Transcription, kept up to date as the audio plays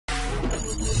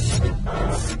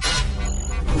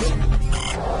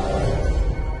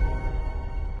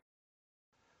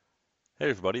Hey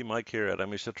everybody, Mike here at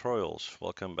Amish Tutorials.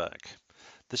 Welcome back.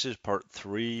 This is part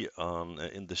 3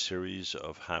 in the series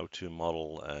of how to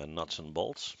model nuts and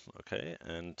bolts. Okay,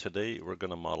 and today we're going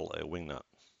to model a wing nut.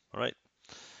 All right,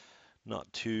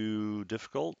 not too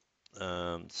difficult.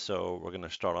 So we're going to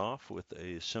start off with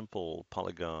a simple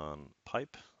polygon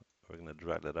pipe. We're going to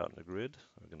drag that out in the grid.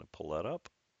 We're going to pull that up.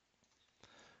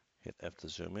 Hit F to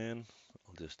zoom in.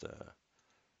 I'll just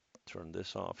turn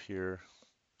this off here.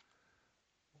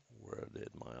 Where did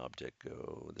my object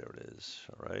go? There it is.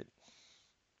 All right.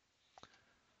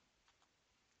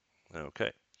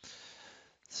 Okay.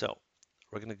 So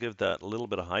we're going to give that a little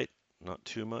bit of height, not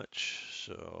too much.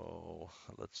 So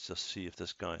let's just see if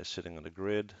this guy is sitting on the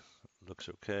grid. Looks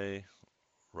okay.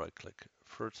 Right click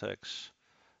vertex,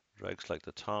 drag select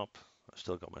the top. I've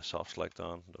still got my soft select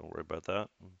on, don't worry about that.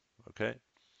 Okay.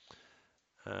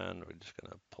 And we're just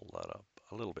going to pull that up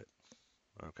a little bit.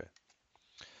 Okay.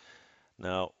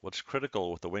 Now, what's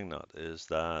critical with the wing nut is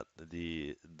that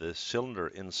the cylinder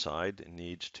inside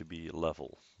needs to be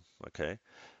level. Okay.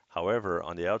 However,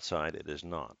 on the outside, it is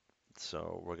not.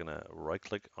 So we're going to right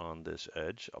click on this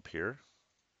edge up here.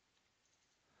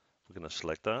 We're going to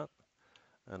select that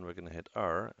and we're going to hit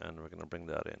R and we're going to bring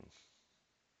that in.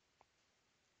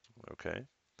 Okay,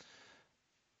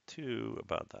 to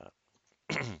about that.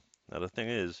 Now the thing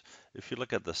is, if you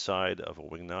look at the side of a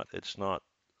wing nut, it's not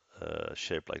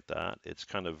shaped like that. It's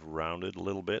kind of rounded a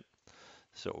little bit.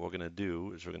 So what we're going to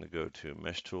do is we're going to go to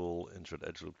Mesh Tool, Insert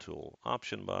Edge Loop Tool,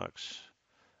 Option Box,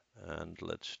 and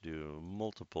let's do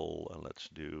multiple and let's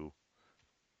do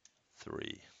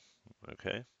 3.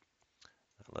 Okay.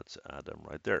 Let's add them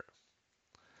right there.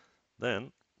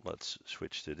 Then let's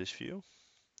switch to this view.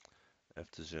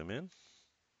 F to zoom in.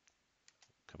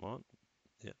 Come on.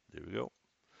 Yeah, there we go.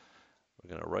 We're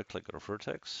going to right click on our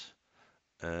vertex.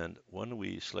 And when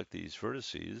we select these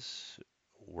vertices,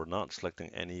 we're not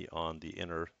selecting any on the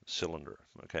inner cylinder.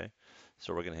 Okay.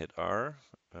 So we're going to hit R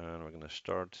and we're going to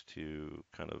start to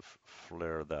kind of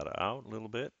flare that out a little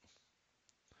bit.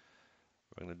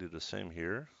 We're going to do the same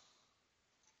here.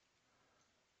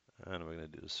 And we're going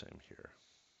to do the same here.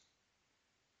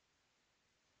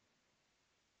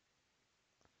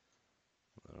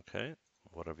 Okay,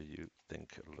 whatever you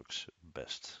think looks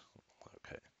best.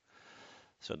 Okay,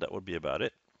 so that would be about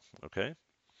it. Okay,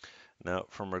 now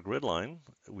from our grid line,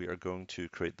 we are going to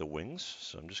create the wings.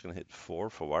 So I'm just going to hit 4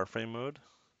 for wireframe mode.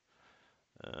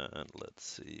 And let's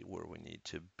see where we need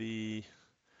to be.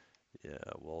 Yeah,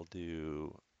 we'll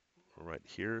do right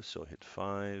here. So hit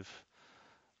 5.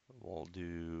 We'll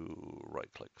do right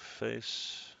click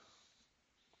face.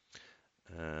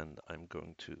 And I'm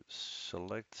going to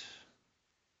select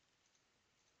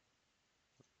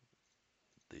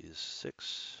these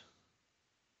 6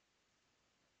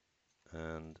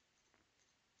 and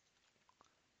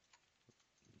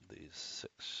these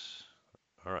 6.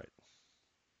 All right.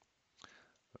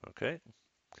 Okay.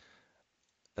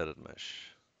 Edit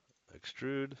mesh.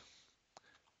 Extrude.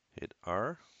 Hit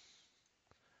R.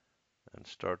 And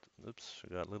start. Oops,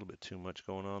 I got a little bit too much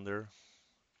going on there.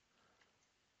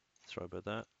 Sorry about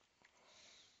that.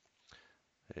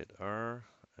 Hit R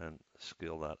and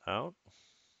scale that out.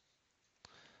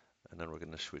 And then we're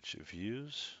going to switch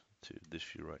views to this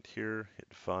view right here. Hit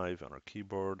 5 on our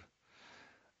keyboard.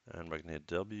 And we're going to hit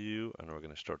W and we're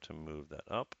going to start to move that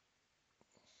up.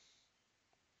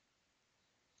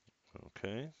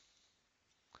 Okay.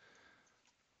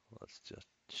 Let's just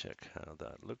check how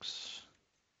that looks.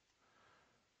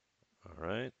 All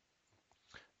right.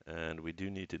 And we do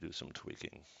need to do some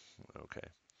tweaking. Okay.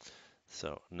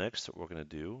 So next what we're going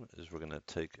to do is we're going to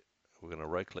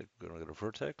right click, we're going to go to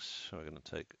vertex. We're going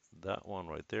to take that one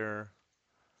right there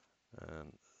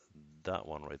and that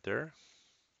one right there.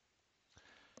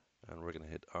 And we're going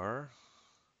to hit R.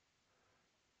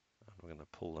 And we're going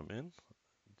to pull them in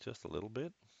just a little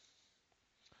bit.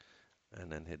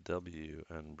 And then hit W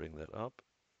and bring that up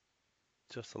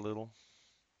just a little.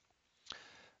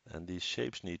 And these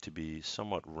shapes need to be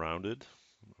somewhat rounded.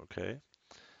 Okay.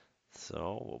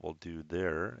 So what we'll do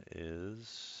there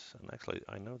is, and actually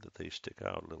I know that they stick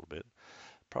out a little bit.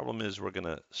 Problem is we're going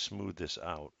to smooth this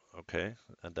out, okay?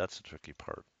 And that's the tricky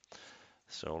part.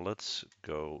 So let's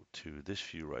go to this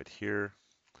view right here,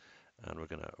 and we're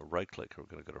going to right click, we're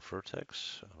going to go to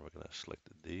vertex, and we're going to select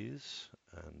these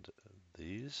and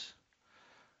these.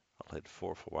 I'll hit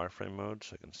 4 for wireframe mode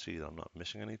so I can see that I'm not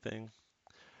missing anything.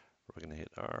 We're going to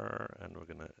hit R, and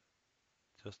we're going to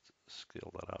just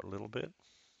scale that out a little bit.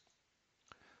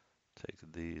 Take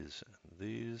these and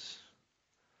these,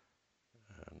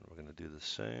 and we're going to do the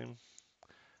same.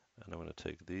 And I'm going to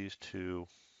take these two,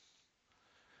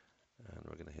 and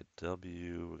we're going to hit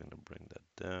W. We're going to bring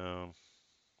that down.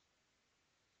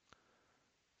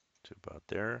 to about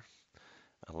there.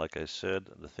 And like I said,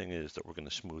 the thing is that we're going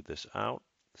to smooth this out.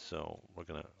 So we're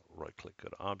going to right click, go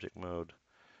to object mode,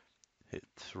 hit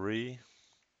 3.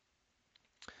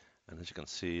 And as you can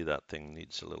see, that thing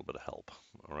needs a little bit of help.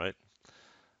 All right.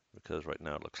 Because right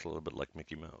now it looks a little bit like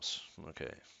Mickey Mouse.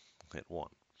 Okay. Hit 1.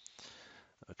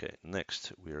 Okay.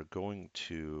 Next, we are going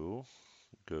to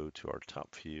go to our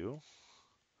top view.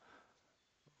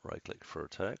 Right click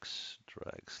vertex,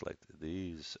 drag, select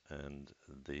these and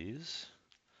these.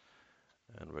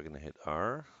 And we're going to hit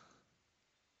R.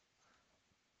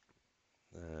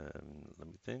 Let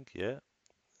me think, yeah,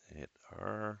 hit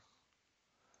R,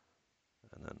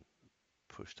 and then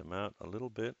push them out a little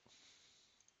bit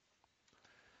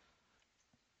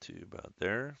to about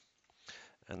there.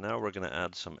 And now we're going to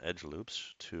add some edge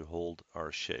loops to hold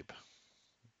our shape.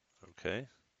 Okay,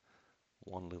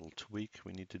 one little tweak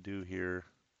we need to do here,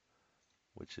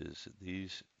 which is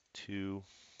these two,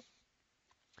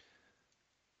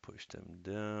 push them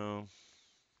down,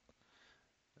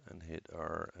 and hit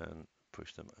R and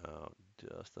push them out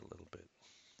just a little bit.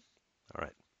 All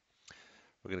right.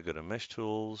 We're going to go to Mesh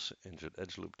Tools, Insert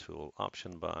Edge Loop Tool,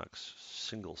 Option Box,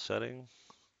 Single Setting.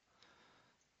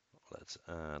 Let's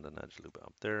add an edge loop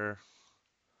up there,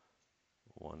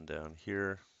 one down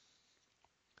here,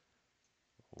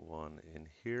 one in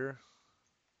here.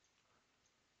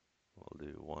 We'll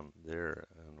do one there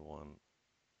and one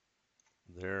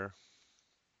there.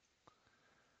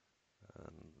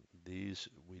 And these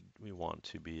we want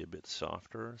to be a bit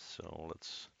softer, so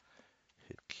let's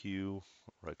hit Q,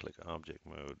 right click object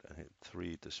mode, and hit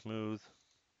 3 to smooth.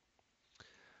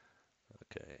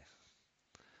 Okay.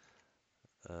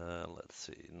 Let's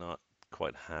see, not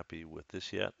quite happy with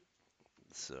this yet.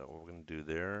 So what we're going to do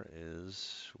there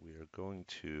is we are going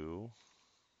to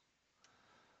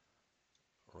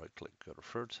right click, go to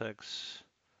vertex,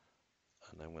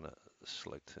 and I'm going to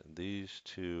select these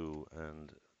two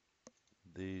and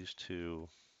these two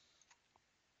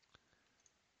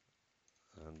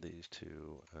and these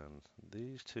two and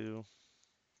these two.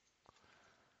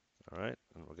 All right,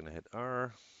 and we're going to hit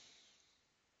R.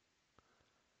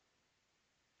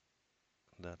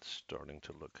 That's starting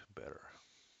to look better.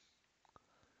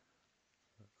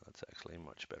 That's actually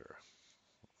much better.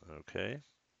 Okay.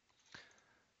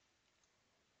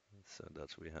 So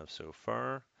that's what we have so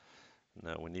far.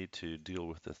 Now we need to deal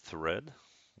with the thread,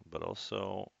 but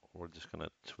also we're just going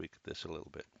to tweak this a little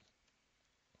bit.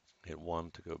 Hit 1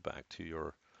 to go back to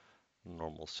your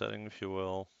normal setting, if you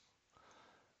will.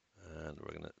 And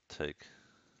we're going to take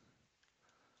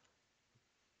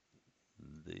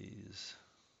these,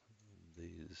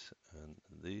 and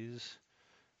these,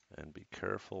 and be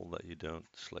careful that you don't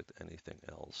select anything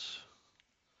else.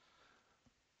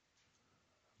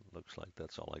 Looks like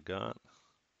that's all I got.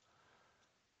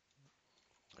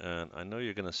 And I know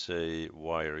you're going to say,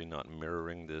 why are you not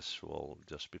mirroring this? Well,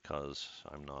 just because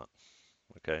I'm not.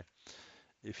 Okay.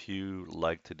 If you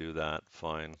like to do that,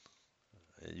 fine,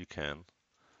 you can.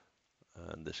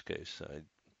 In this case, I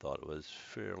thought it was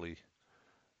fairly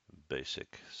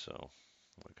basic. So,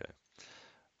 okay.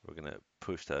 We're going to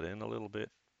push that in a little bit.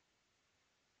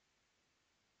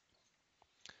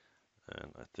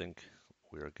 And I think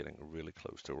we are getting really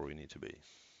close to where we need to be.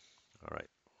 All right,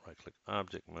 right click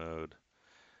object mode,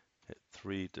 hit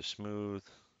 3 to smooth.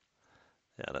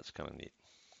 Yeah, that's kind of neat.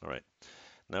 All right,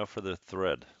 now for the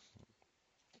thread.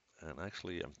 And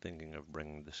actually, I'm thinking of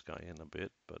bringing this guy in a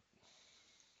bit, but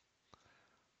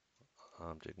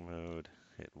object mode,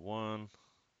 hit 1.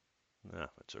 Nah,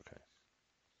 it's okay.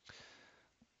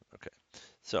 Okay,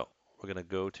 so we're going to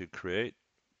go to create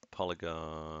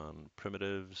Polygon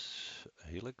primitives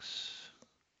Helix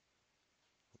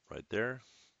right there.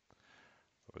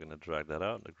 We're going to drag that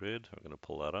out in the grid. We're going to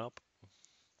pull that up.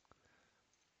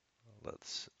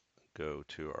 Let's go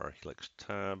to our Helix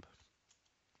tab,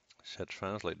 set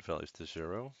translate values to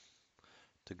 0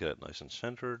 to get it nice and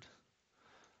centered.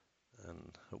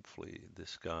 And hopefully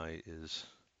this guy is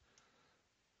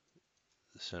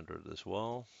centered as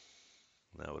well.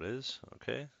 Now it is.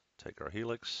 Okay, take our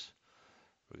Helix.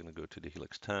 We're going to go to the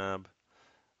Helix tab.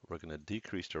 We're going to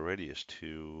decrease the radius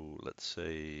to, let's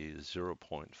say,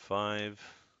 0.5.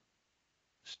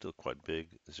 Still quite big,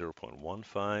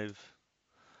 0.15.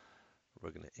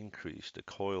 We're going to increase the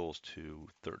coils to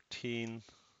 13.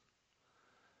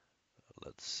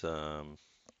 Let's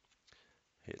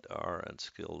hit R and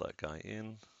scale that guy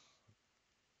in.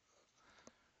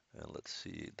 And let's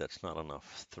see, that's not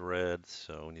enough thread,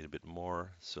 so we need a bit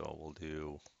more. So we'll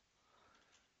do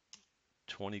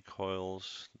 20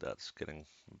 coils. That's getting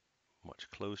much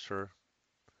closer.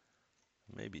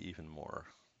 Maybe even more,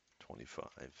 25.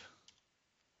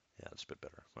 Yeah, that's a bit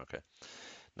better. Okay.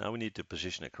 Now we need to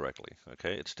position it correctly.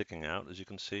 Okay, it's sticking out as you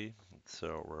can see.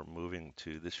 So we're moving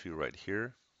to this view right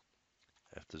here.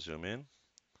 Have to zoom in,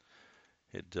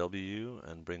 hit W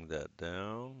and bring that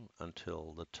down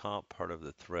until the top part of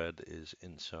the thread is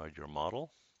inside your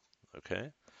model. Okay,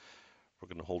 we're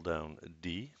going to hold down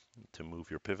D to move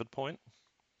your pivot point,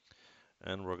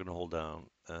 and we're going to hold down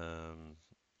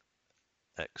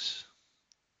X.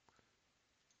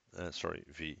 Sorry,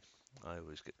 V. I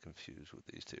always get confused with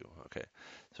these two. Okay,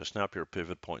 so snap your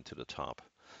pivot point to the top.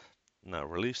 Now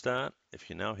release that. If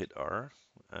you now hit R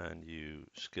and you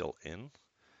scale in,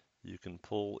 you can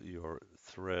pull your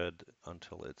thread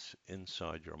until it's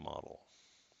inside your model.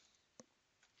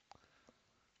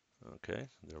 Okay,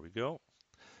 there we go.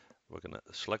 We're going to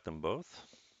select them both,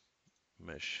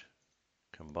 mesh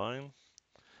combine.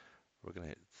 We're going to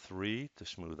hit 3 to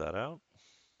smooth that out.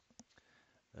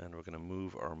 And we're going to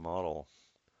move our model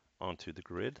onto the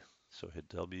grid. So hit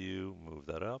W, move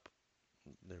that up.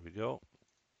 There we go.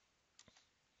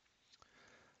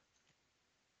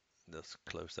 Let's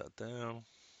close that down.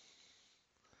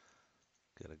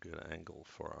 Get a good angle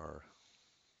for our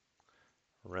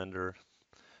render.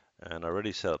 And I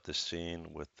already set up this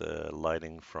scene with the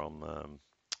lighting from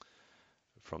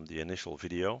the initial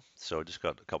video. So I just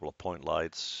got a couple of point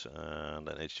lights and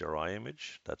an HDRI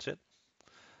image. That's it.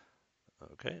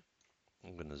 Okay,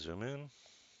 I'm going to zoom in,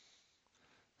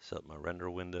 set up my render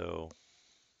window.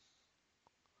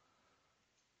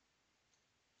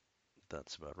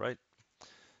 That's about right.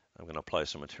 I'm going to apply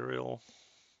some material.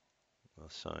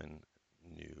 Assign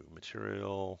new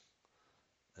material,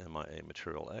 MIA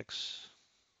material X.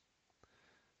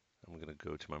 I'm going to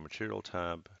go to my material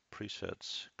tab,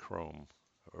 presets, chrome,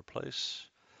 replace,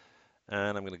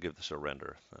 and I'm going to give this a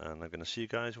render. And I'm going to see you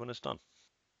guys when it's done.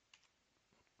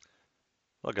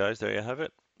 Well, guys, there you have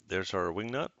it. There's our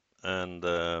wing nut. And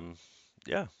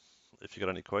yeah, if you got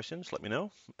any questions, let me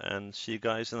know. And see you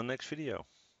guys in the next video.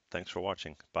 Thanks for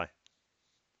watching. Bye.